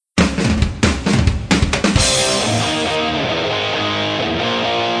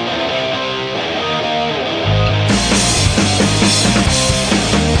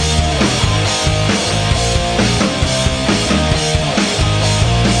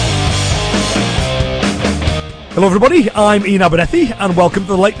Hello everybody, I'm Ian Abernethy and welcome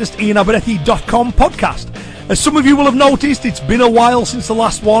to the latest IanAbernethy.com podcast. As some of you will have noticed, it's been a while since the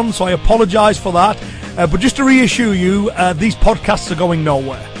last one, so I apologise for that. But just to reassure you, these podcasts are going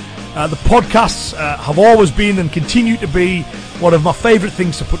nowhere. The podcasts have always been and continue to be one of my favourite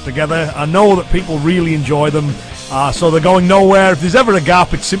things to put together. I know that people really enjoy them, so they're going nowhere. If there's ever a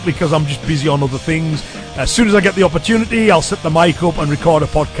gap, it's simply because I'm just busy on other things. As soon as I get the opportunity, I'll set the mic up and record a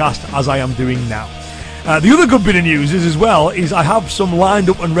podcast as I am doing now. The other good bit of news is I have some lined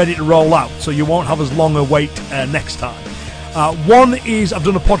up and ready to roll out, so you won't have as long a wait next time. One is I've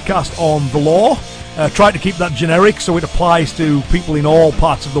done a podcast on the law, tried to keep that generic so it applies to people in all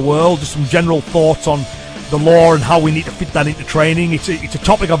parts of the world, just some general thoughts on the law and how we need to fit that into training. It's a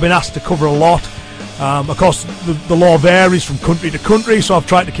topic I've been asked to cover a lot. Of course, the law varies from country to country, so I've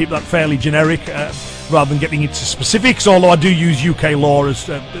tried to keep that fairly generic rather than getting into specifics, although I do use UK law as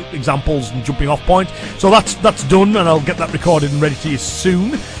examples and jumping off point. So that's done, and I'll get that recorded and ready to you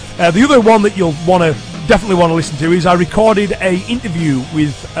soon. The other one that you'll definitely want to listen to is I recorded a interview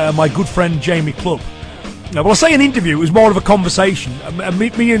with my good friend Jamie Clubb. Well, I say an interview, it was more of a conversation.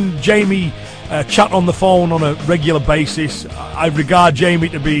 Me and Jamie chat on the phone on a regular basis. I regard Jamie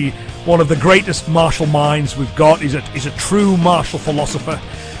to be one of the greatest martial minds we've got. He's a true martial philosopher,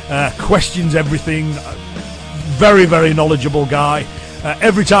 questions everything, very, very knowledgeable guy.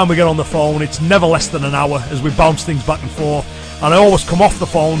 Every time we get on the phone, it's never less than an hour as we bounce things back and forth. And I always come off the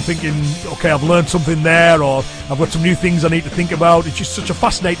phone thinking, okay, I've learned something there, or I've got some new things I need to think about. It's just such a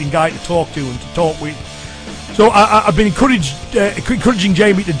fascinating guy to talk to and to talk with. So I've been encouraging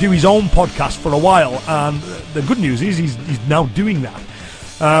Jamie to do his own podcast for a while, and the good news is he's now doing that.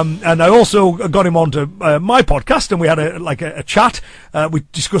 And I also got him onto my podcast, and we had a chat. We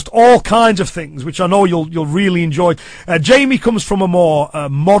discussed all kinds of things, which I know you'll really enjoy. Jamie comes from a more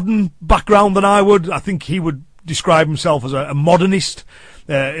modern background than I would. I think he would describe himself as a modernist,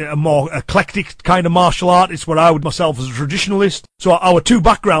 a more eclectic kind of martial artist, where I would myself as a traditionalist. So our two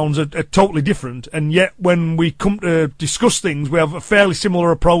backgrounds are totally different, and yet when we come to discuss things, we have a fairly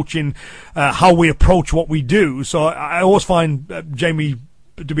similar approach in how we approach what we do. So I always find Jamie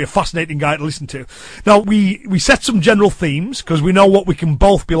to be a fascinating guy to listen to. Now, we set some general themes, because we know what we can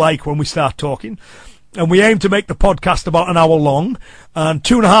both be like when we start talking. And we aim to make the podcast about an hour long, and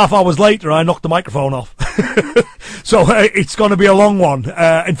 2.5 hours later I knocked the microphone off. So it's going to be a long one.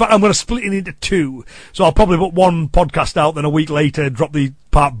 In fact, I'm going to split it into two. So I'll probably put one podcast out, then a week later drop the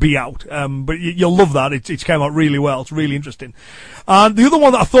part B out. But you'll love that. It's came out really well. It's really interesting. And the other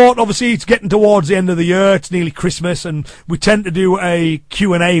one that I thought, obviously, it's getting towards the end of the year. It's nearly Christmas, and we tend to do a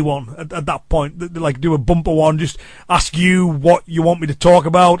Q&A one at that point. Like do a bumper one, just ask you what you want me to talk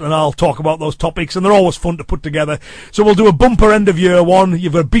about, and I'll talk about those topics. And they're always fun to put together. So we'll do a bumper end of year one.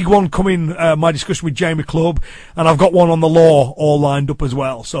 You've got a big one coming, my discussion with Jamie Clubb, and I've got one on the law all lined up as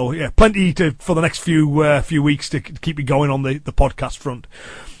well. So yeah, plenty for the next few weeks to keep you going on the podcast front.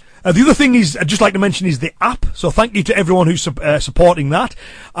 The other thing I'd just like to mention is the app. So thank you to everyone who's supporting that.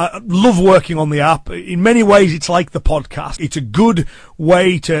 I love working on the app. In many ways, it's like the podcast. It's a good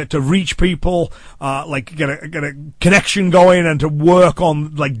way to reach people, get a connection going, and to work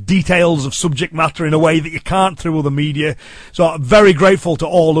on details of subject matter in a way that you can't through other media. So I'm very grateful to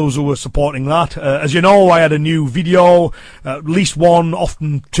all those who are supporting that. As you know, I had a new video, at least one,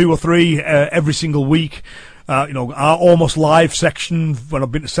 often 2 or 3, every single week. Our almost live section when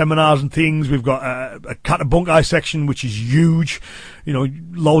I've been to seminars and things. We've got a kata bunkai section, which is huge.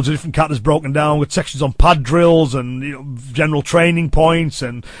 Loads of different katas broken down with sections on pad drills and, general training points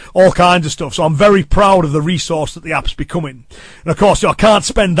and all kinds of stuff. So I'm very proud of the resource that the app's becoming. And of course, I can't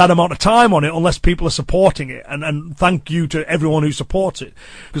spend that amount of time on it unless people are supporting it. And thank you to everyone who supports it.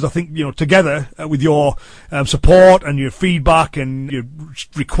 Because I think, together with your support and your feedback and your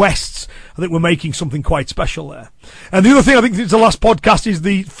requests, I think we're making something quite special there. And the other thing, I think it's the last podcast, is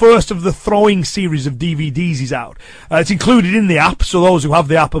the first of the throwing series of DVDs is out. It's included in the app, so those who have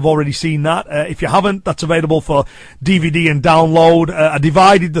the app have already seen that. If you haven't, that's available for DVD and download. I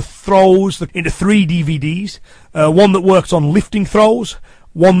divided the throws into 3 DVDs. One that works on lifting throws,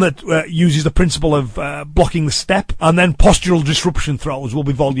 one that uses the principle of blocking the step, and then postural disruption throws will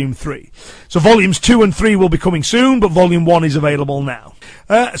be volume 3. So volumes 2 and 3 will be coming soon, but volume 1 is available now.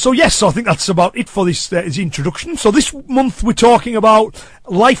 So I think that's about it for this introduction. So this month we're talking about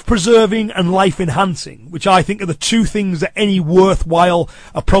life-preserving and life-enhancing, which I think are the two things that any worthwhile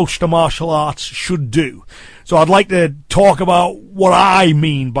approach to martial arts should do. So I'd like to talk about what I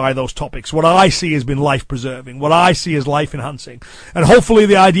mean by those topics, what I see as being life-preserving, what I see as life-enhancing. And hopefully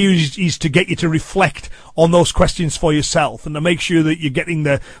the idea is to get you to reflect on those questions for yourself and to make sure that you're getting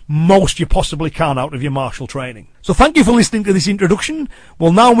the most you possibly can out of your martial training. So thank you for listening to this introduction.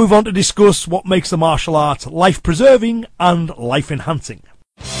 We'll now move on to discuss what makes the martial arts life-preserving and life-enhancing.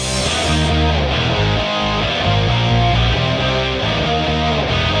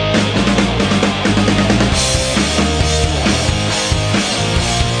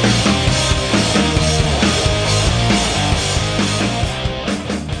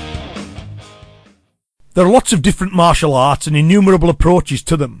 There are lots of different martial arts and innumerable approaches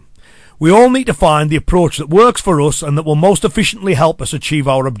to them. We all need to find the approach that works for us and that will most efficiently help us achieve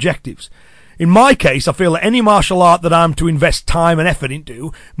our objectives. In my case, I feel that any martial art that I'm to invest time and effort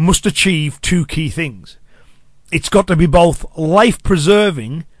into must achieve two key things. It's got to be both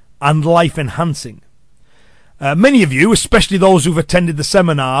life-preserving and life-enhancing. Many of you, especially those who've attended the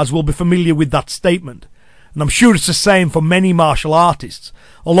seminars, will be familiar with that statement. And I'm sure it's the same for many martial artists,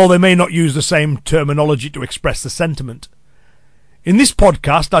 although they may not use the same terminology to express the sentiment. In this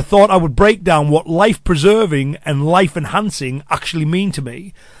podcast, I thought I would break down what life-preserving and life-enhancing actually mean to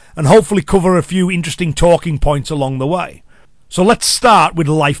me, and hopefully cover a few interesting talking points along the way. So let's start with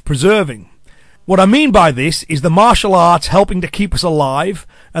life-preserving. What I mean by this is the martial arts helping to keep us alive,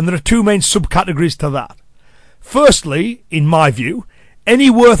 and there are two main subcategories to that. Firstly, in my view,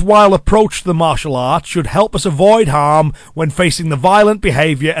 any worthwhile approach to the martial arts should help us avoid harm when facing the violent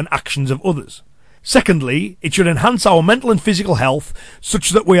behaviour and actions of others. Secondly, it should enhance our mental and physical health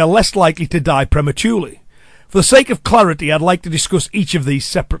such that we are less likely to die prematurely. For the sake of clarity, I'd like to discuss each of these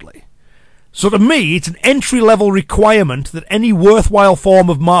separately. So to me, it's an entry-level requirement that any worthwhile form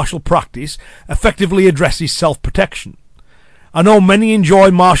of martial practice effectively addresses self-protection. I know many enjoy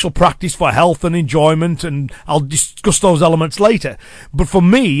martial practice for health and enjoyment, and I'll discuss those elements later. But for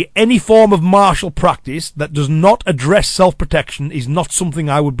me, any form of martial practice that does not address self-protection is not something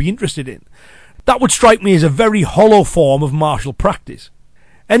I would be interested in. That would strike me as a very hollow form of martial practice.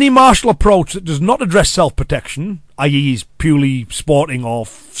 Any martial approach that does not address self-protection, i.e. is purely sporting or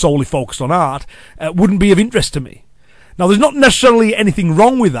solely focused on art, wouldn't be of interest to me. Now, there's not necessarily anything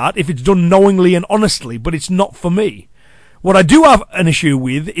wrong with that if it's done knowingly and honestly, but it's not for me. What I do have an issue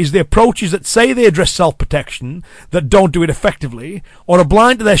with is the approaches that say they address self-protection, that don't do it effectively, or are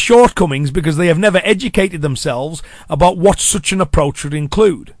blind to their shortcomings because they have never educated themselves about what such an approach should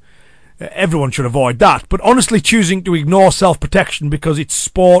include. Everyone should avoid that, but honestly choosing to ignore self-protection because it's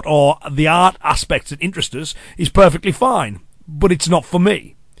sport or the art aspects that interest us is perfectly fine, but it's not for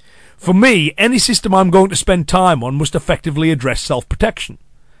me. For me, any system I'm going to spend time on must effectively address self-protection.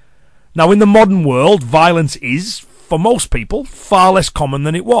 Now, in the modern world, violence is, for most people, far less common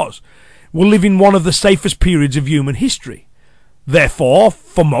than it was. We live in one of the safest periods of human history. Therefore,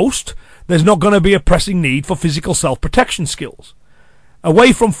 for most, there's not going to be a pressing need for physical self-protection skills.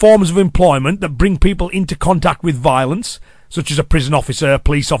 Away from forms of employment that bring people into contact with violence, such as a prison officer,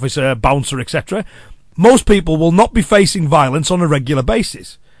 police officer, bouncer, etc., most people will not be facing violence on a regular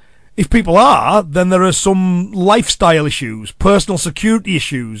basis. If people are, then there are some lifestyle issues, personal security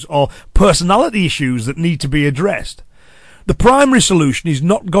issues, or personality issues that need to be addressed. The primary solution is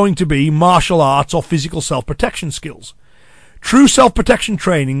not going to be martial arts or physical self-protection skills. True self-protection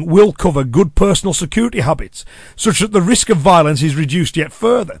training will cover good personal security habits, such that the risk of violence is reduced yet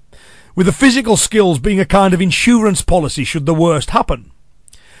further, with the physical skills being a kind of insurance policy should the worst happen.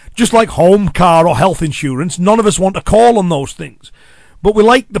 Just like home, car, or health insurance, none of us want to call on those things. But we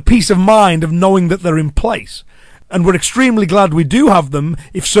like the peace of mind of knowing that they're in place, and we're extremely glad we do have them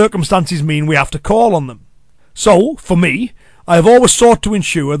if circumstances mean we have to call on them. So, for me, I have always sought to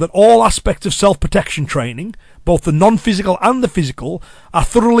ensure that all aspects of self-protection training, both the non-physical and the physical, are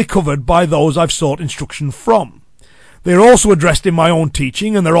thoroughly covered by those I've sought instruction from. They are also addressed in my own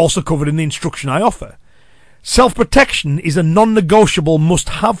teaching, and they're also covered in the instruction I offer. Self-protection is a non-negotiable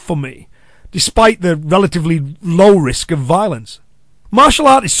must-have for me, despite the relatively low risk of violence. Martial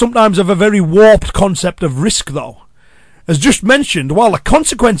artists sometimes have a very warped concept of risk, though. As just mentioned, while the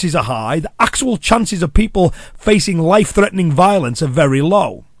consequences are high, the actual chances of people facing life-threatening violence are very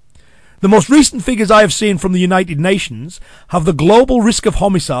low. The most recent figures I have seen from the United Nations have the global risk of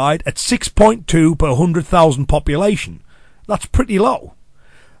homicide at 6.2 per 100,000 population. That's pretty low.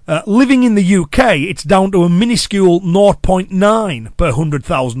 Living in the UK, it's down to a minuscule 0.9 per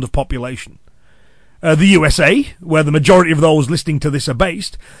 100,000 of population. The USA, where the majority of those listening to this are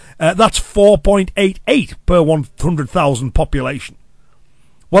based, that's 4.88 per 100,000 population.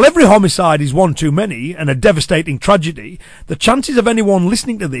 While every homicide is one too many and a devastating tragedy, the chances of anyone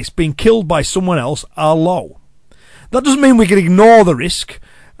listening to this being killed by someone else are low. That doesn't mean we can ignore the risk,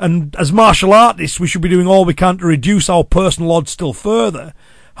 and as martial artists we should be doing all we can to reduce our personal odds still further.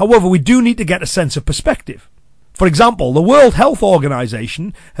 However, we do need to get a sense of perspective. For example, the World Health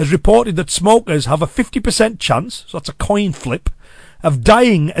Organization has reported that smokers have a 50% chance, so that's a coin flip, of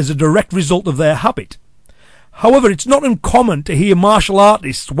dying as a direct result of their habit. However, it's not uncommon to hear martial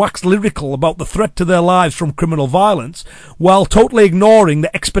artists wax lyrical about the threat to their lives from criminal violence, while totally ignoring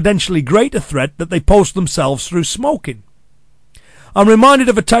the exponentially greater threat that they pose themselves through smoking. I'm reminded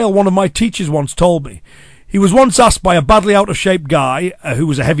of a tale one of my teachers once told me. He was once asked by a badly out-of-shape guy, who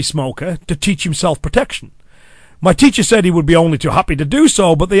was a heavy smoker, to teach him self-protection. My teacher said he would be only too happy to do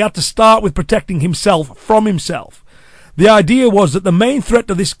so, but they had to start with protecting himself from himself. The idea was that the main threat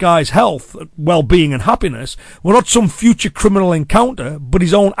to this guy's health, well-being and happiness were not some future criminal encounter, but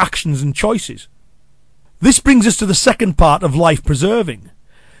his own actions and choices. This brings us to the second part of life preserving.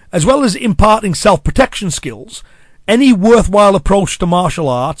 As well as imparting self-protection skills, any worthwhile approach to martial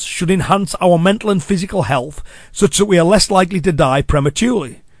arts should enhance our mental and physical health such that we are less likely to die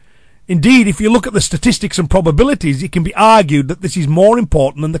prematurely. Indeed, if you look at the statistics and probabilities, it can be argued that this is more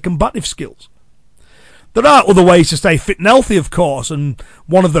important than the combative skills. There are other ways to stay fit and healthy, of course, and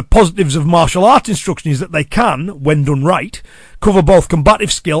one of the positives of martial arts instruction is that they can, when done right, cover both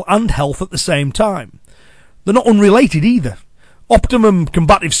combative skill and health at the same time. They're not unrelated either. Optimum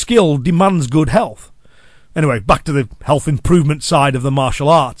combative skill demands good health. Anyway, back to the health improvement side of the martial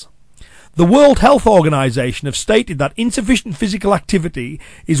arts. The World Health Organization have stated that insufficient physical activity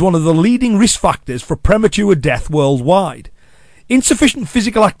is one of the leading risk factors for premature death worldwide. Insufficient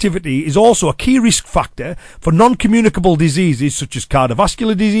physical activity is also a key risk factor for non-communicable diseases such as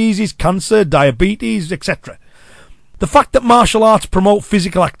cardiovascular diseases, cancer, diabetes, etc. The fact that martial arts promote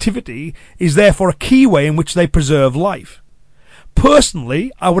physical activity is therefore a key way in which they preserve life.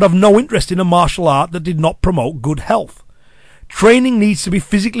 Personally, I would have no interest in a martial art that did not promote good health. Training needs to be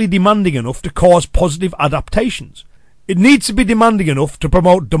physically demanding enough to cause positive adaptations. It needs to be demanding enough to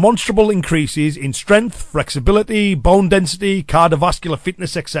promote demonstrable increases in strength, flexibility, bone density, cardiovascular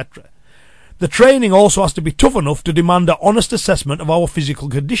fitness, etc. The training also has to be tough enough to demand an honest assessment of our physical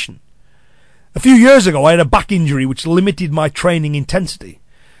condition. A few years ago I had a back injury which limited my training intensity.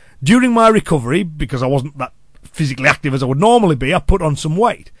 During my recovery, because I wasn't that physically active as I would normally be, I put on some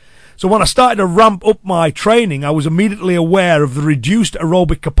weight. So when I started to ramp up my training, I was immediately aware of the reduced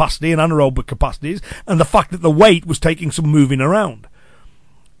aerobic capacity and anaerobic capacities and the fact that the weight was taking some moving around.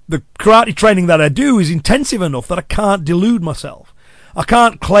 The karate training that I do is intensive enough that I can't delude myself. I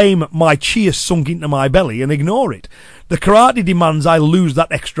can't claim my chi has sunk into my belly and ignore it. The karate demands I lose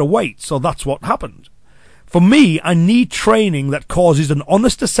that extra weight, so that's what happened. For me, I need training that causes an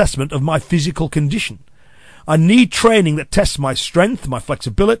honest assessment of my physical condition. I need training that tests my strength, my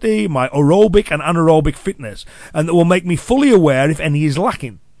flexibility, my aerobic and anaerobic fitness, and that will make me fully aware if any is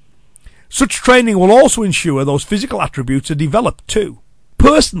lacking. Such training will also ensure those physical attributes are developed too.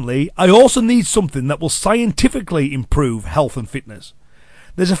 Personally, I also need something that will scientifically improve health and fitness.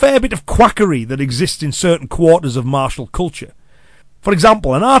 There's a fair bit of quackery that exists in certain quarters of martial culture. For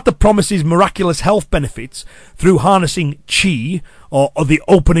example, an art that promises miraculous health benefits through harnessing chi, or the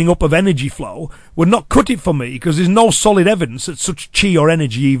opening up of energy flow, would not cut it for me because there's no solid evidence that such chi or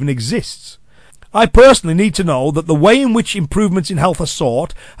energy even exists. I personally need to know that the way in which improvements in health are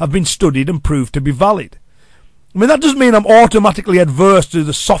sought have been studied and proved to be valid. I mean, that doesn't mean I'm automatically adverse to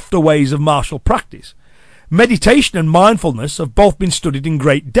the softer ways of martial practice. Meditation and mindfulness have both been studied in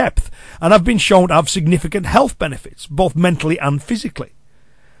great depth and have been shown to have significant health benefits, both mentally and physically.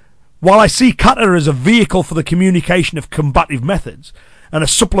 While I see kata as a vehicle for the communication of combative methods and a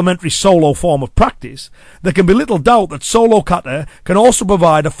supplementary solo form of practice, there can be little doubt that solo kata can also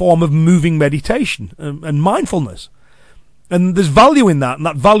provide a form of moving meditation and mindfulness. And there's value in that, and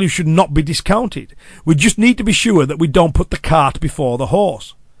that value should not be discounted. We just need to be sure that we don't put the cart before the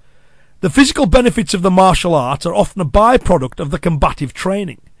horse. The physical benefits of the martial arts are often a byproduct of the combative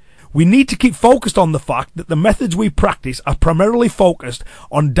training. We need to keep focused on the fact that the methods we practice are primarily focused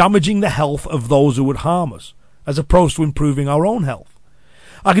on damaging the health of those who would harm us, as opposed to improving our own health.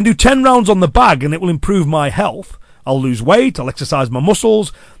 I can do 10 rounds on the bag and it will improve my health. I'll lose weight, I'll exercise my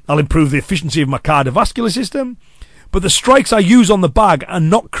muscles, I'll improve the efficiency of my cardiovascular system. But the strikes I use on the bag are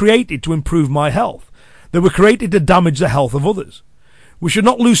not created to improve my health. They were created to damage the health of others. We should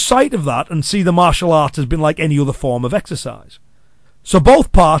not lose sight of that and see the martial arts as being like any other form of exercise. So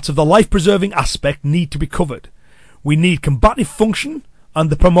both parts of the life-preserving aspect need to be covered. We need combative function and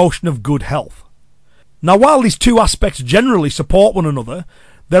the promotion of good health. Now, while these two aspects generally support one another,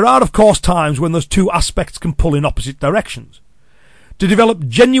 there are of course times when those two aspects can pull in opposite directions. To develop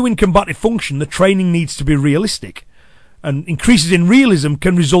genuine combative function, the training needs to be realistic, and increases in realism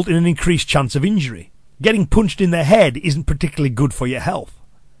can result in an increased chance of injury. Getting punched in the head isn't particularly good for your health.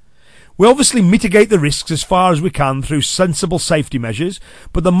 We obviously mitigate the risks as far as we can through sensible safety measures,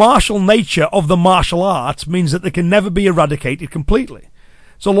 but the martial nature of the martial arts means that they can never be eradicated completely.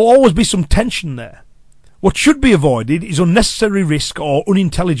 So there'll always be some tension there. What should be avoided is unnecessary risk or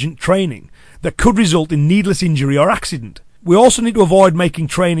unintelligent training that could result in needless injury or accident. We also need to avoid making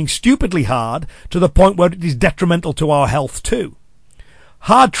training stupidly hard to the point where it is detrimental to our health too.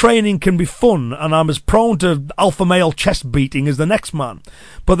 Hard training can be fun, and I'm as prone to alpha male chest beating as the next man,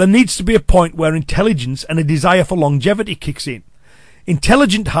 but there needs to be a point where intelligence and a desire for longevity kicks in.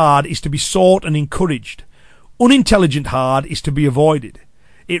 Intelligent hard is to be sought and encouraged. Unintelligent hard is to be avoided.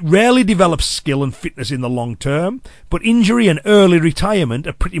 It rarely develops skill and fitness in the long term, but injury and early retirement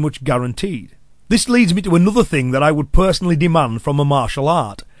are pretty much guaranteed. This leads me to another thing that I would personally demand from a martial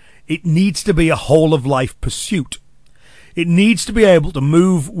art. It needs to be a whole-of-life pursuit. It needs to be able to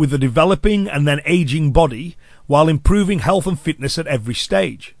move with a developing and then aging body while improving health and fitness at every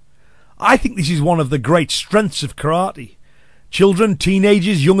stage. I think this is one of the great strengths of karate. Children,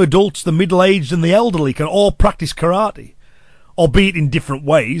 teenagers, young adults, the middle-aged and the elderly can all practice karate, albeit in different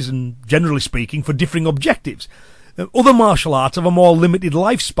ways and, generally speaking, for differing objectives. Other martial arts have a more limited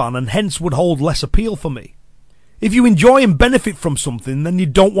lifespan and hence would hold less appeal for me. If you enjoy and benefit from something, then you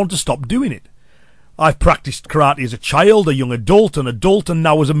don't want to stop doing it. I've practiced karate as a child, a young adult, an adult, and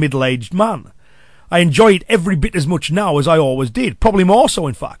now as a middle-aged man. I enjoy it every bit as much now as I always did, probably more so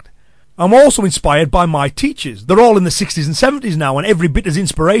in fact. I'm also inspired by my teachers. They're all in the 60s and 70s now and every bit as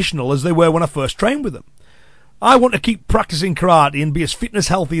inspirational as they were when I first trained with them. I want to keep practicing karate and be as fit and as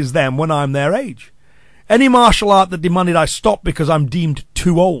healthy as them when I'm their age. Any martial art that demanded I stop because I'm deemed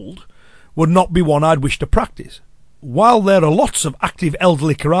too old would not be one I'd wish to practice. While there are lots of active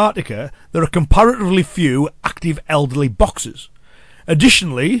elderly karateka, there are comparatively few active elderly boxers.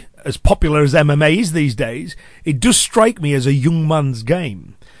 Additionally, as popular as MMA is these days, it does strike me as a young man's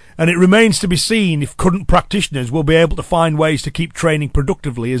game, and it remains to be seen if current practitioners will be able to find ways to keep training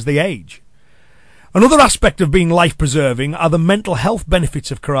productively as they age. Another aspect of being life-preserving are the mental health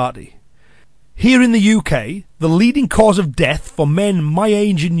benefits of karate. Here in the UK, the leading cause of death for men my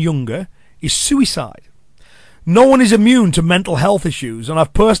age and younger is suicide. No one is immune to mental health issues, and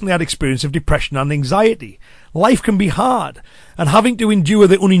I've personally had experience of depression and anxiety. Life can be hard, and having to endure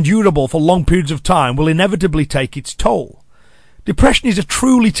the unendurable for long periods of time will inevitably take its toll. Depression is a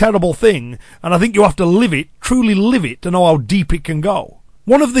truly terrible thing, and I think you have to live it, truly live it, to know how deep it can go.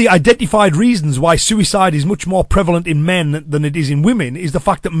 One of the identified reasons why suicide is much more prevalent in men than it is in women is the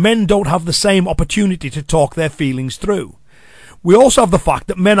fact that men don't have the same opportunity to talk their feelings through. We also have the fact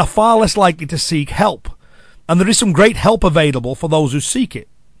that men are far less likely to seek help, and there is some great help available for those who seek it.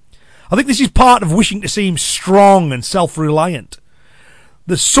 I think this is part of wishing to seem strong and self-reliant.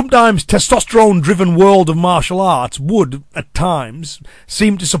 The sometimes testosterone-driven world of martial arts would, at times,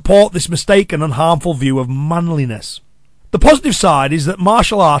 seem to support this mistaken and harmful view of manliness. The positive side is that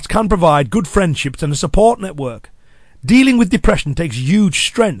martial arts can provide good friendships and a support network. Dealing with depression takes huge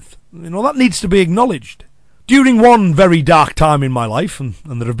strength. That needs to be acknowledged. During one very dark time in my life, and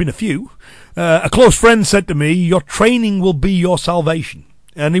there have been a few, a close friend said to me, "Your training will be your salvation."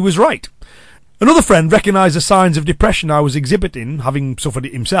 And he was right. Another friend recognised the signs of depression I was exhibiting, having suffered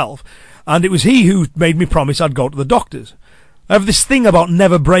it himself, and it was he who made me promise I'd go to the doctors. I have this thing about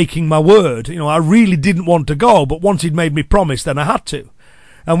never breaking my word. I really didn't want to go, but once he'd made me promise, then I had to.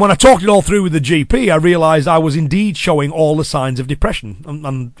 And when I talked it all through with the GP, I realised I was indeed showing all the signs of depression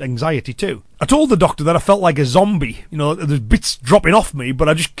and anxiety too. I told the doctor that I felt like a zombie. There's bits dropping off me, but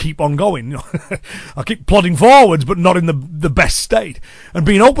I just keep on going. I keep plodding forwards, but not in the best state. And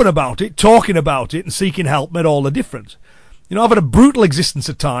being open about it, talking about it, and seeking help made all the difference. I've had a brutal existence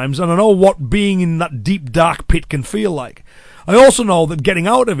at times, and I know what being in that deep, dark pit can feel like. I also know that getting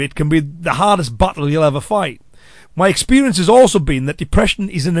out of it can be the hardest battle you'll ever fight. My experience has also been that depression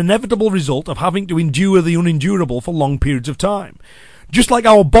is an inevitable result of having to endure the unendurable for long periods of time. Just like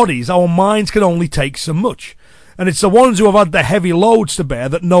our bodies, our minds can only take so much, and it's the ones who have had the heavy loads to bear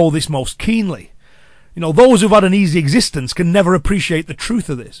that know this most keenly. Those who've had an easy existence can never appreciate the truth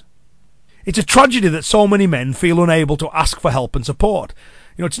of this. It's a tragedy that so many men feel unable to ask for help and support.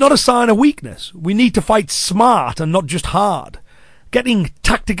 It's not a sign of weakness. We need to fight smart and not just hard. Getting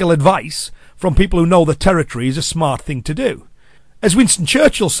tactical advice from people who know the territory is a smart thing to do. As Winston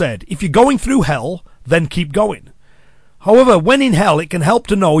Churchill said, if you're going through hell, then keep going. However, when in hell, it can help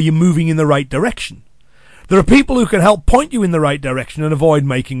to know you're moving in the right direction. There are people who can help point you in the right direction and avoid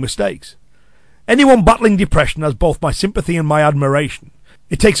making mistakes. Anyone battling depression has both my sympathy and my admiration.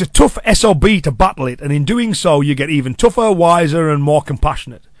 It takes a tough SOB to battle it, and in doing so, you get even tougher, wiser, and more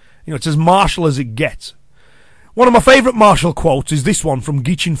compassionate. It's as martial as it gets. One of my favourite martial quotes is this one from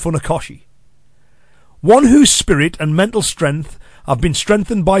Gichin Funakoshi. One whose spirit and mental strength have been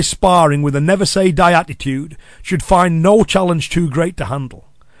strengthened by sparring with a never-say-die attitude should find no challenge too great to handle.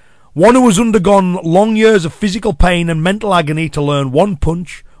 One who has undergone long years of physical pain and mental agony to learn one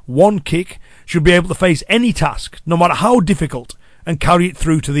punch, one kick, should be able to face any task, no matter how difficult, and carry it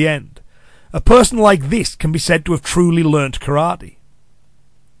through to the end. A person like this can be said to have truly learnt karate.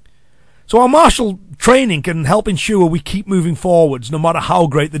 So our martial training can help ensure we keep moving forwards, no matter how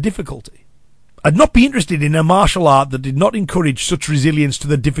great the difficulty. I'd not be interested in a martial art that did not encourage such resilience to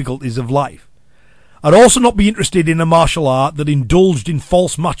the difficulties of life. I'd also not be interested in a martial art that indulged in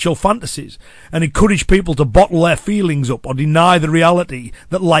false macho fantasies and encouraged people to bottle their feelings up or deny the reality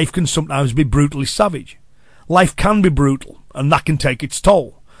that life can sometimes be brutally savage. Life can be brutal, and that can take its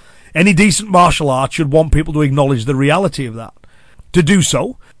toll. Any decent martial art should want people to acknowledge the reality of that. To do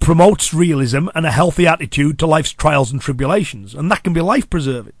so promotes realism and a healthy attitude to life's trials and tribulations, and that can be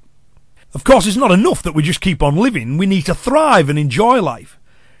life-preserving. Of course, it's not enough that we just keep on living. We need to thrive and enjoy life.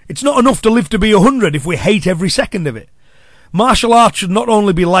 It's not enough to live to be 100 if we hate every second of it. Martial arts should not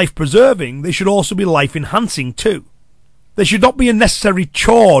only be life-preserving, they should also be life-enhancing too. They should not be a necessary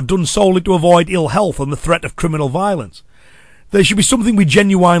chore done solely to avoid ill health and the threat of criminal violence. They should be something we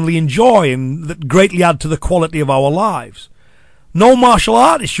genuinely enjoy and that greatly add to the quality of our lives. No martial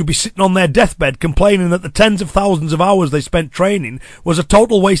artist should be sitting on their deathbed complaining that the tens of thousands of hours they spent training was a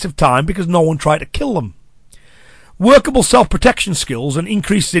total waste of time because no one tried to kill them. Workable self-protection skills and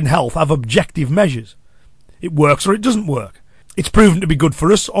increases in health have objective measures. It works or it doesn't work. It's proven to be good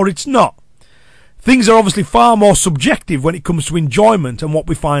for us or it's not. Things are obviously far more subjective when it comes to enjoyment and what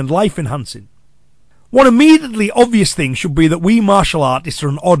we find life-enhancing. One immediately obvious thing should be that we martial artists are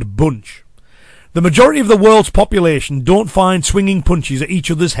an odd bunch. The majority of the world's population don't find swinging punches at each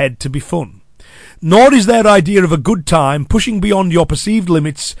other's head to be fun. Nor is their idea of a good time pushing beyond your perceived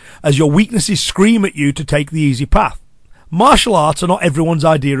limits as your weaknesses scream at you to take the easy path. Martial arts are not everyone's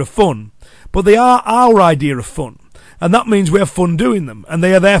idea of fun, but they are our idea of fun, and that means we have fun doing them, and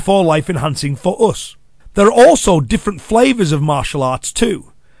they are therefore life-enhancing for us. There are also different flavours of martial arts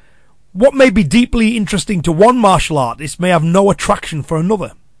too. What may be deeply interesting to one martial artist may have no attraction for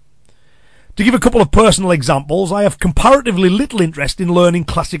another. To give a couple of personal examples, I have comparatively little interest in learning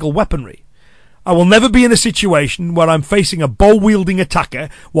classical weaponry. I will never be in a situation where I'm facing a bow-wielding attacker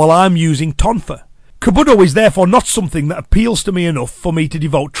while I'm using tonfa. Kobudo is therefore not something that appeals to me enough for me to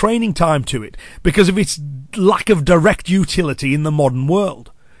devote training time to it because of its lack of direct utility in the modern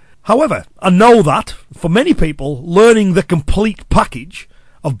world. However, I know that, for many people, learning the complete package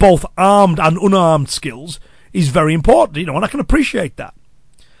of both armed and unarmed skills is very important, and I can appreciate that.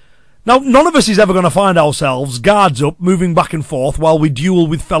 Now, none of us is ever going to find ourselves, guards up, moving back and forth while we duel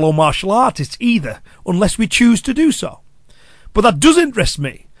with fellow martial artists either, unless we choose to do so. But that does interest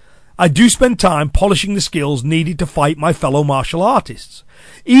me. I do spend time polishing the skills needed to fight my fellow martial artists,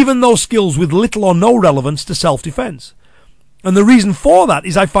 even those skills with little or no relevance to self-defense. And the reason for that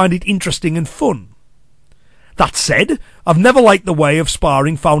is I find it interesting and fun. That said, I've never liked the way of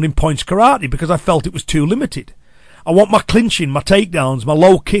sparring found in points karate because I felt it was too limited. I want my clinching, my takedowns, my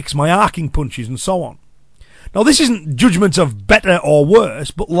low kicks, my arcing punches, and so on. Now, this isn't judgment of better or worse,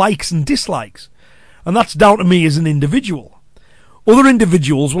 but likes and dislikes. And that's down to me as an individual. Other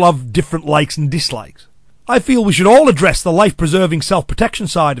individuals will have different likes and dislikes. I feel we should all address the life-preserving self-protection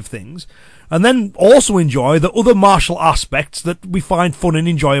side of things, and then also enjoy the other martial aspects that we find fun and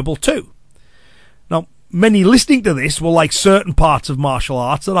enjoyable too. Now, many listening to this will like certain parts of martial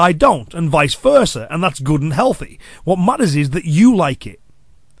arts that I don't, and vice versa, and that's good and healthy. What matters is that you like it.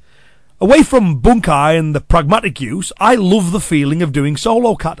 Away from bunkai and the pragmatic use, I love the feeling of doing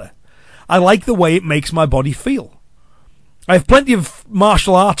solo kata. I like the way it makes my body feel. I have plenty of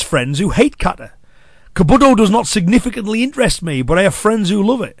martial arts friends who hate kata. Kobudo does not significantly interest me, but I have friends who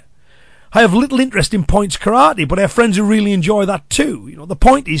love it. I have little interest in points karate, but I have friends who really enjoy that too. The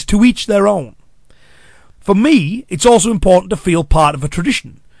point is to each their own. For me, it's also important to feel part of a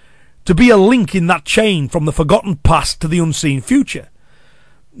tradition, to be a link in that chain from the forgotten past to the unseen future.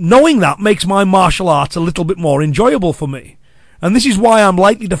 Knowing that makes my martial arts a little bit more enjoyable for me, and this is why I'm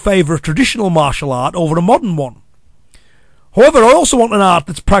likely to favour a traditional martial art over a modern one. However, I also want an art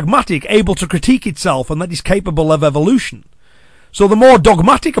that's pragmatic, able to critique itself, and that is capable of evolution. So the more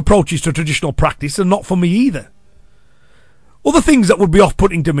dogmatic approaches to traditional practice are not for me either. Other things that would be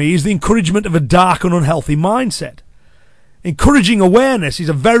off-putting to me is the encouragement of a dark and unhealthy mindset. Encouraging awareness is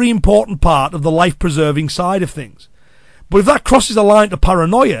a very important part of the life-preserving side of things. But if that crosses a line to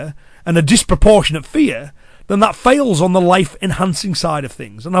paranoia and a disproportionate fear, then that fails on the life-enhancing side of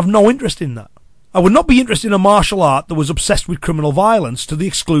things, and I've no interest in that. I would not be interested in a martial art that was obsessed with criminal violence to the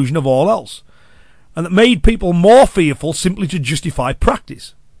exclusion of all else, and that made people more fearful simply to justify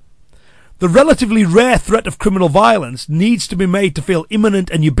practice. The relatively rare threat of criminal violence needs to be made to feel imminent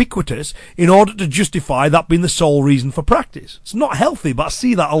and ubiquitous in order to justify that being the sole reason for practice. It's not healthy, but I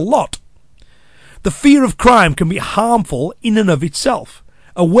see that a lot. The fear of crime can be harmful in and of itself.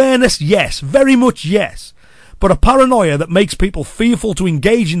 Awareness, yes, very much yes. But a paranoia that makes people fearful to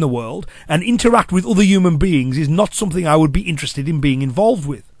engage in the world and interact with other human beings is not something I would be interested in being involved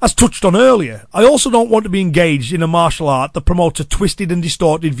with. As touched on earlier, I also don't want to be engaged in a martial art that promotes a twisted and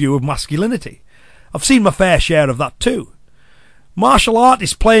distorted view of masculinity. I've seen my fair share of that too. Martial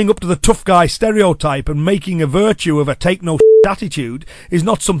artists playing up to the tough guy stereotype and making a virtue of a take no shit attitude is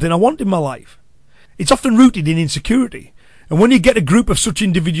not something I want in my life. It's often rooted in insecurity, and when you get a group of such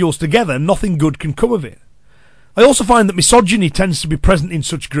individuals together, nothing good can come of it. I also find that misogyny tends to be present in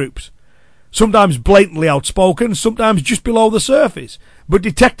such groups. Sometimes blatantly outspoken, sometimes just below the surface, but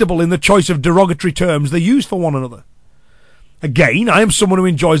detectable in the choice of derogatory terms they use for one another. Again, I am someone who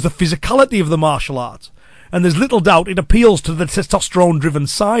enjoys the physicality of the martial arts, and there's little doubt it appeals to the testosterone-driven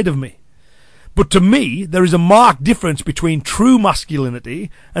side of me. But to me, there is a marked difference between true masculinity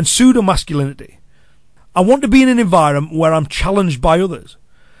and pseudo-masculinity. I want to be in an environment where I'm challenged by others,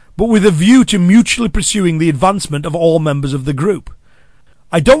 but with a view to mutually pursuing the advancement of all members of the group.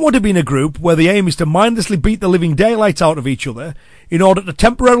 I don't want to be in a group where the aim is to mindlessly beat the living daylights out of each other in order to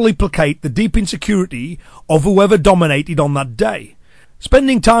temporarily placate the deep insecurity of whoever dominated on that day.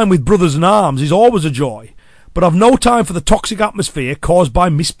 Spending time with brothers in arms is always a joy, but I've no time for the toxic atmosphere caused by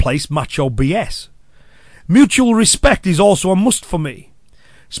misplaced macho BS. Mutual respect is also a must for me.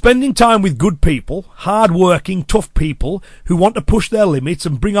 Spending time with good people, hard-working, tough people who want to push their limits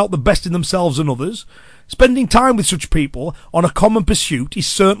and bring out the best in themselves and others, spending time with such people on a common pursuit is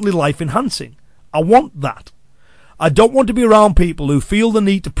certainly life-enhancing. I want that. I don't want to be around people who feel the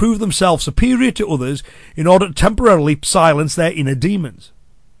need to prove themselves superior to others in order to temporarily silence their inner demons.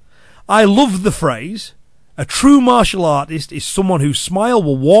 I love the phrase, a true martial artist is someone whose smile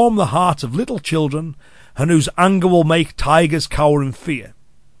will warm the hearts of little children and whose anger will make tigers cower in fear.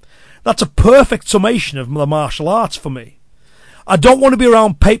 That's a perfect summation of the martial arts for me. I don't want to be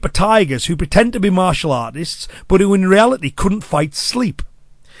around paper tigers who pretend to be martial artists, but who in reality couldn't fight sleep.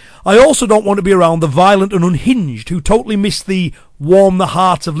 I also don't want to be around the violent and unhinged who totally miss the warm the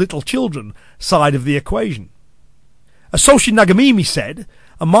hearts of little children side of the equation. Asoshi Nagamimi said,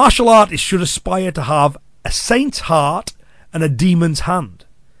 a martial artist should aspire to have a saint's heart and a demon's hand.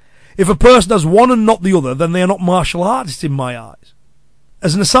 If a person has one and not the other, then they are not martial artists in my eyes.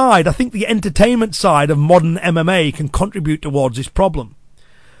 As an aside, I think the entertainment side of modern MMA can contribute towards this problem.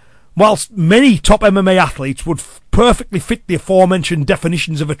 Whilst many top MMA athletes would perfectly fit the aforementioned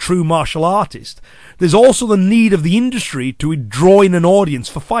definitions of a true martial artist, there's also the need of the industry to draw in an audience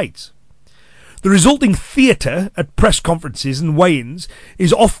for fights. The resulting theatre at press conferences and weigh-ins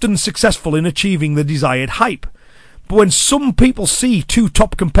is often successful in achieving the desired hype. But when some people see two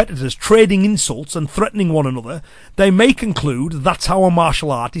top competitors trading insults and threatening one another, they may conclude that's how a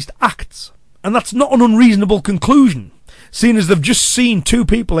martial artist acts. And that's not an unreasonable conclusion, seeing as they've just seen two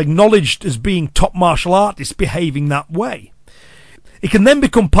people acknowledged as being top martial artists behaving that way. It can then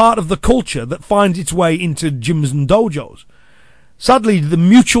become part of the culture that finds its way into gyms and dojos. Sadly, the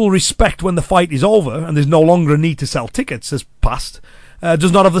mutual respect when the fight is over and there's no longer a need to sell tickets as past,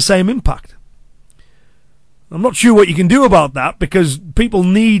 does not have the same impact. I'm not sure what you can do about that, because people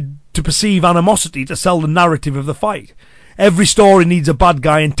need to perceive animosity to sell the narrative of the fight. Every story needs a bad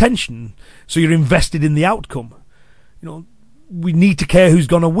guy intention, so you're invested in the outcome. We need to care who's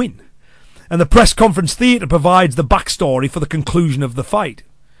going to win. And the press conference theatre provides the backstory for the conclusion of the fight.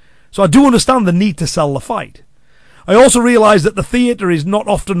 So I do understand the need to sell the fight. I also realise that the theatre is not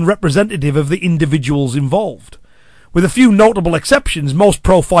often representative of the individuals involved. With a few notable exceptions, most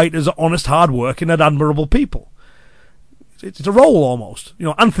pro fighters are honest, hard-working and admirable people. It's a role almost.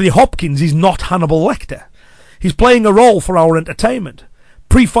 Anthony Hopkins is not Hannibal Lecter. He's playing a role for our entertainment.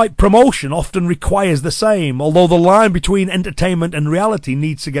 Pre-fight promotion often requires the same, although the line between entertainment and reality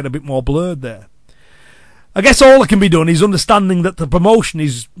needs to get a bit more blurred there. I guess all that can be done is understanding that the promotion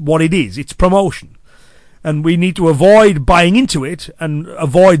is what it is. It's promotion. And we need to avoid buying into it and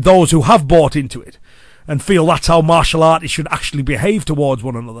avoid those who have bought into it. and feel that's how martial artists should actually behave towards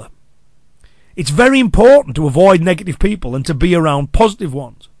one another. It's very important to avoid negative people and to be around positive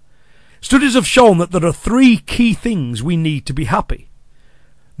ones. Studies have shown that there are 3 key things we need to be happy.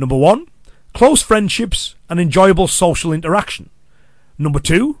 Number 1, close friendships and enjoyable social interaction. Number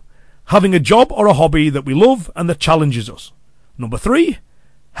 2, having a job or a hobby that we love and that challenges us. Number 3,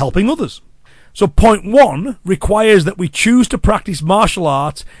 helping others. So point 1 requires that we choose to practice martial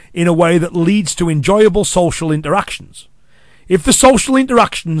arts in a way that leads to enjoyable social interactions. If the social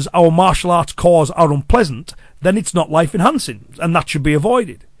interactions our martial arts cause are unpleasant, then it's not life enhancing, and that should be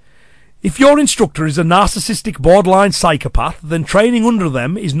avoided. If your instructor is a narcissistic borderline psychopath, then training under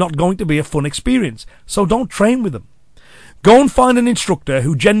them is not going to be a fun experience, so don't train with them. Go and find an instructor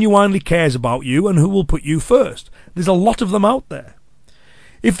who genuinely cares about you and who will put you first. There's a lot of them out there.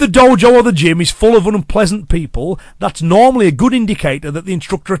 If the dojo or the gym is full of unpleasant people, that's normally a good indicator that the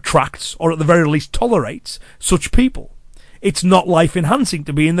instructor attracts, or at the very least tolerates, such people. It's not life enhancing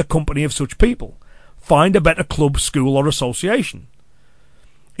to be in the company of such people. Find a better club, school or association.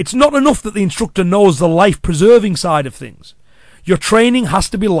 It's not enough that the instructor knows the life-preserving side of things. Your training has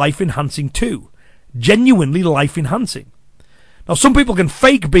to be life-enhancing too. Genuinely life-enhancing. Now, some people can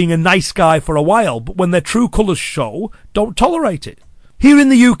fake being a nice guy for a while, but when their true colours show, don't tolerate it. Here in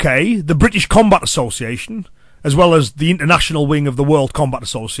the UK, the British Combat Association, as well as the international wing of the World Combat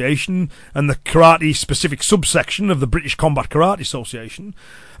Association and the karate-specific subsection of the British Combat Karate Association,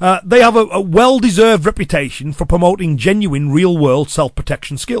 they have a well-deserved reputation for promoting genuine real-world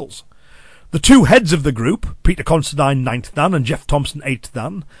self-protection skills. The 2 heads of the group, Peter Considine 9th Dan and Jeff Thompson 8th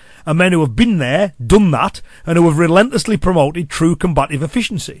Dan, are men who have been there, done that, and who have relentlessly promoted true combative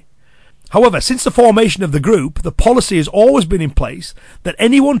efficiency. However, since the formation of the group, the policy has always been in place that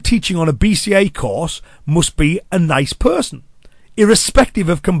anyone teaching on a BCA course must be a nice person, irrespective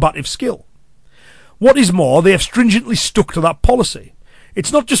of combative skill. What is more, they have stringently stuck to that policy.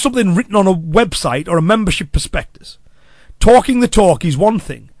 It's not just something written on a website or a membership prospectus. Talking the talk is one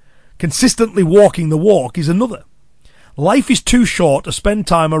thing. Consistently walking the walk is another. Life is too short to spend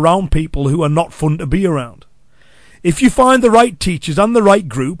time around people who are not fun to be around. If you find the right teachers and the right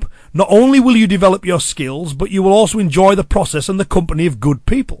group, not only will you develop your skills, but you will also enjoy the process and the company of good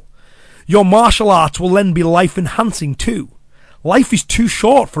people. Your martial arts will then be life-enhancing too. Life is too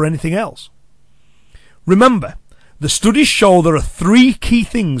short for anything else. Remember, the studies show there are 3 key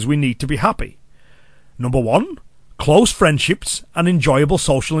things we need to be happy. Number 1, close friendships and enjoyable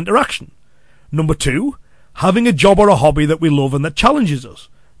social interaction. Number 2, having a job or a hobby that we love and that challenges us.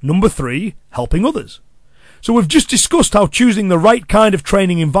 Number 3, helping others. So we've just discussed how choosing the right kind of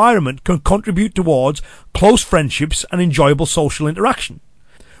training environment can contribute towards close friendships and enjoyable social interaction.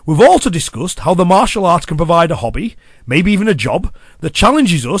 We've also discussed how the martial arts can provide a hobby, maybe even a job, that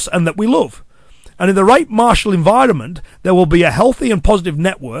challenges us and that we love. And in the right martial environment, there will be a healthy and positive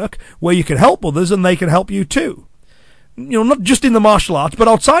network where you can help others and they can help you too. Not just in the martial arts, but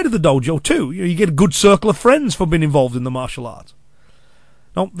outside of the dojo too. You get a good circle of friends from being involved in the martial arts.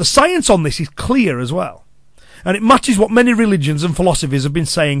 Now, the science on this is clear as well. And it matches what many religions and philosophies have been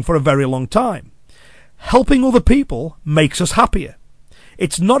saying for a very long time. Helping other people makes us happier.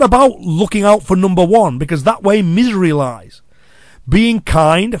 It's not about looking out for number 1, because that way misery lies. Being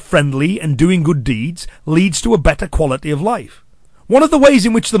kind, friendly, and doing good deeds leads to a better quality of life. One of the ways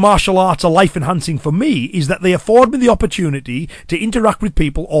in which the martial arts are life-enhancing for me is that they afford me the opportunity to interact with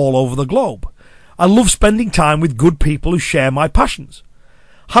people all over the globe. I love spending time with good people who share my passions.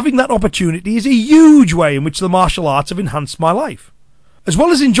 Having that opportunity is a huge way in which the martial arts have enhanced my life. As well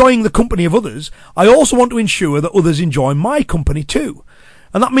as enjoying the company of others, I also want to ensure that others enjoy my company too.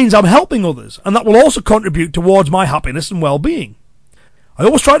 And that means I'm helping others, and that will also contribute towards my happiness and well-being. I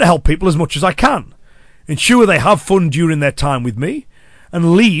always try to help people as much as I can, ensure they have fun during their time with me,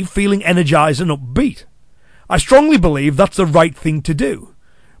 and leave feeling energized and upbeat. I strongly believe that's the right thing to do,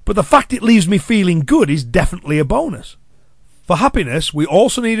 but the fact it leaves me feeling good is definitely a bonus. For happiness, we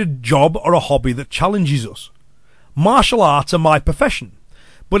also need a job or a hobby that challenges us. Martial arts are my profession,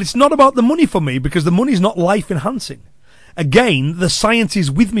 but it's not about the money for me because the money's not life-enhancing. Again, the science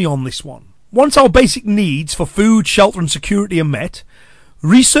is with me on this one. Once our basic needs for food, shelter and security are met,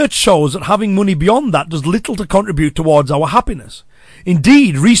 research shows that having money beyond that does little to contribute towards our happiness.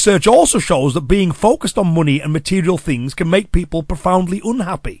 Indeed, research also shows that being focused on money and material things can make people profoundly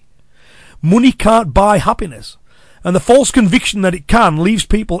unhappy. Money can't buy happiness. And the false conviction that it can leaves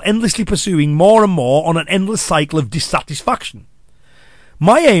people endlessly pursuing more and more on an endless cycle of dissatisfaction.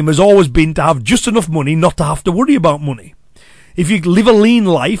 My aim has always been to have just enough money not to have to worry about money. If you live a lean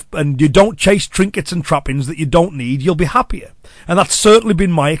life and you don't chase trinkets and trappings that you don't need, you'll be happier. And that's certainly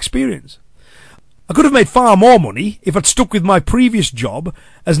been my experience. I could have made far more money if I'd stuck with my previous job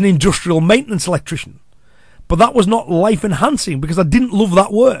as an industrial maintenance electrician. But that was not life-enhancing because I didn't love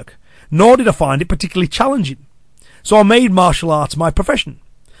that work, nor did I find it particularly challenging. So I made martial arts my profession.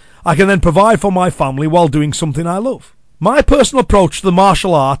 I can then provide for my family while doing something I love. My personal approach to the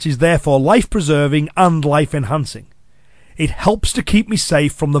martial arts is therefore life-preserving and life-enhancing. It helps to keep me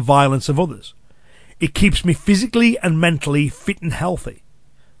safe from the violence of others. It keeps me physically and mentally fit and healthy.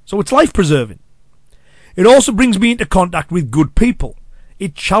 So it's life-preserving. It also brings me into contact with good people.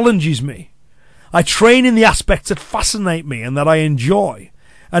 It challenges me. I train in the aspects that fascinate me and that I enjoy.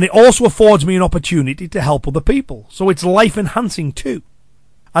 And it also affords me an opportunity to help other people. So it's life-enhancing too.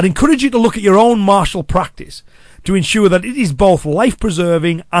 I'd encourage you to look at your own martial practice to ensure that it is both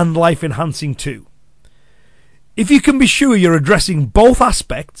life-preserving and life-enhancing too. If you can be sure you're addressing both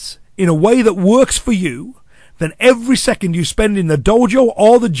aspects in a way that works for you, then every second you spend in the dojo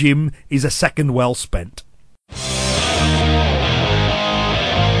or the gym is a second well spent.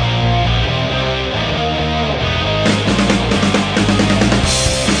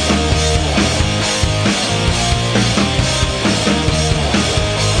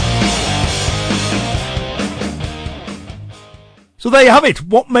 So there you have it.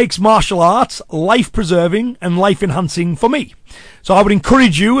 What makes martial arts life-preserving and life-enhancing for me? So I would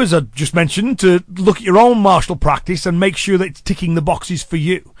encourage you, as I just mentioned, to look at your own martial practice and make sure that it's ticking the boxes for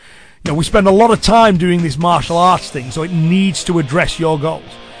you. You know, we spend a lot of time doing this martial arts thing, so it needs to address your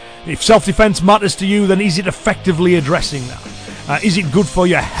goals. If self-defense matters to you, then is it effectively addressing that? Is it good for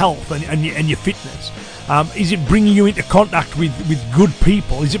your health and your fitness? Is it bringing you into contact with good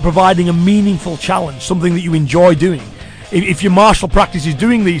people? Is it providing a meaningful challenge, something that you enjoy doing? If your martial practice is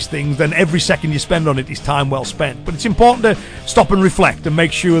doing these things, then every second you spend on it is time well spent. But it's important to stop and reflect and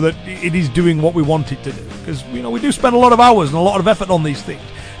make sure that it is doing what we want it to do. Because, you know, we do spend a lot of hours and a lot of effort on these things,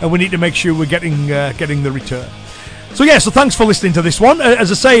 and we need to make sure we're getting the return. So so thanks for listening to this one.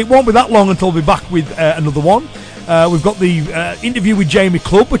 As I say, it won't be that long until we're back with another one. We've got the interview with Jamie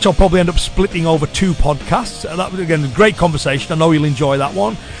Clubb, which I'll probably end up splitting over 2 podcasts. That was, again, a great conversation. I know you'll enjoy that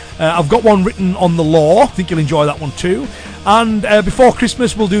one. I've got one written on the law. I think you'll enjoy that one too. And before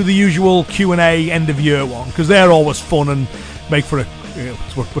Christmas, we'll do the usual Q&A end-of-year one, because they're always fun and make for a,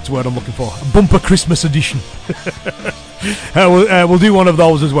 what's the word I'm looking for? A bumper Christmas edition. We'll do one of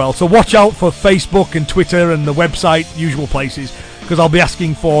those as well. So watch out for Facebook and Twitter and the website, usual places, because I'll be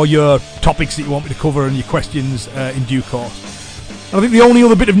asking for your topics that you want me to cover and your questions in due course. And I think the only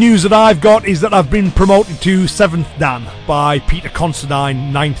other bit of news that I've got is that I've been promoted to 7th Dan by Peter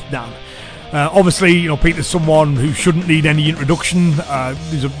Considine, 9th Dan. Obviously, you know, Peter's someone who shouldn't need any introduction.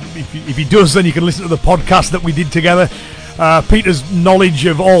 If he does, then you can listen to the podcast that we did together. Peter's knowledge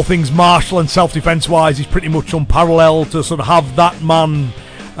of all things martial and self-defense wise is pretty much unparalleled. To sort of have that man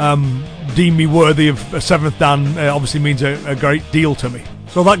deem me worthy of a 7th Dan obviously means a great deal to me.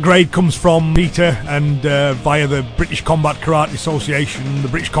 So that grade comes from Peter and via the British Combat Karate Association, the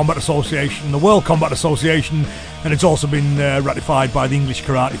British Combat Association, the World Combat Association, and it's also been ratified by the English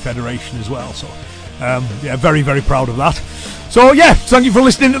Karate Federation as well. So very, very proud of that. So thank you for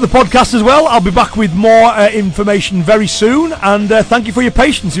listening to the podcast as well. I'll be back with more information very soon, and thank you for your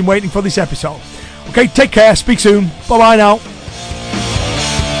patience in waiting for this episode. Okay, take care, speak soon, bye bye now.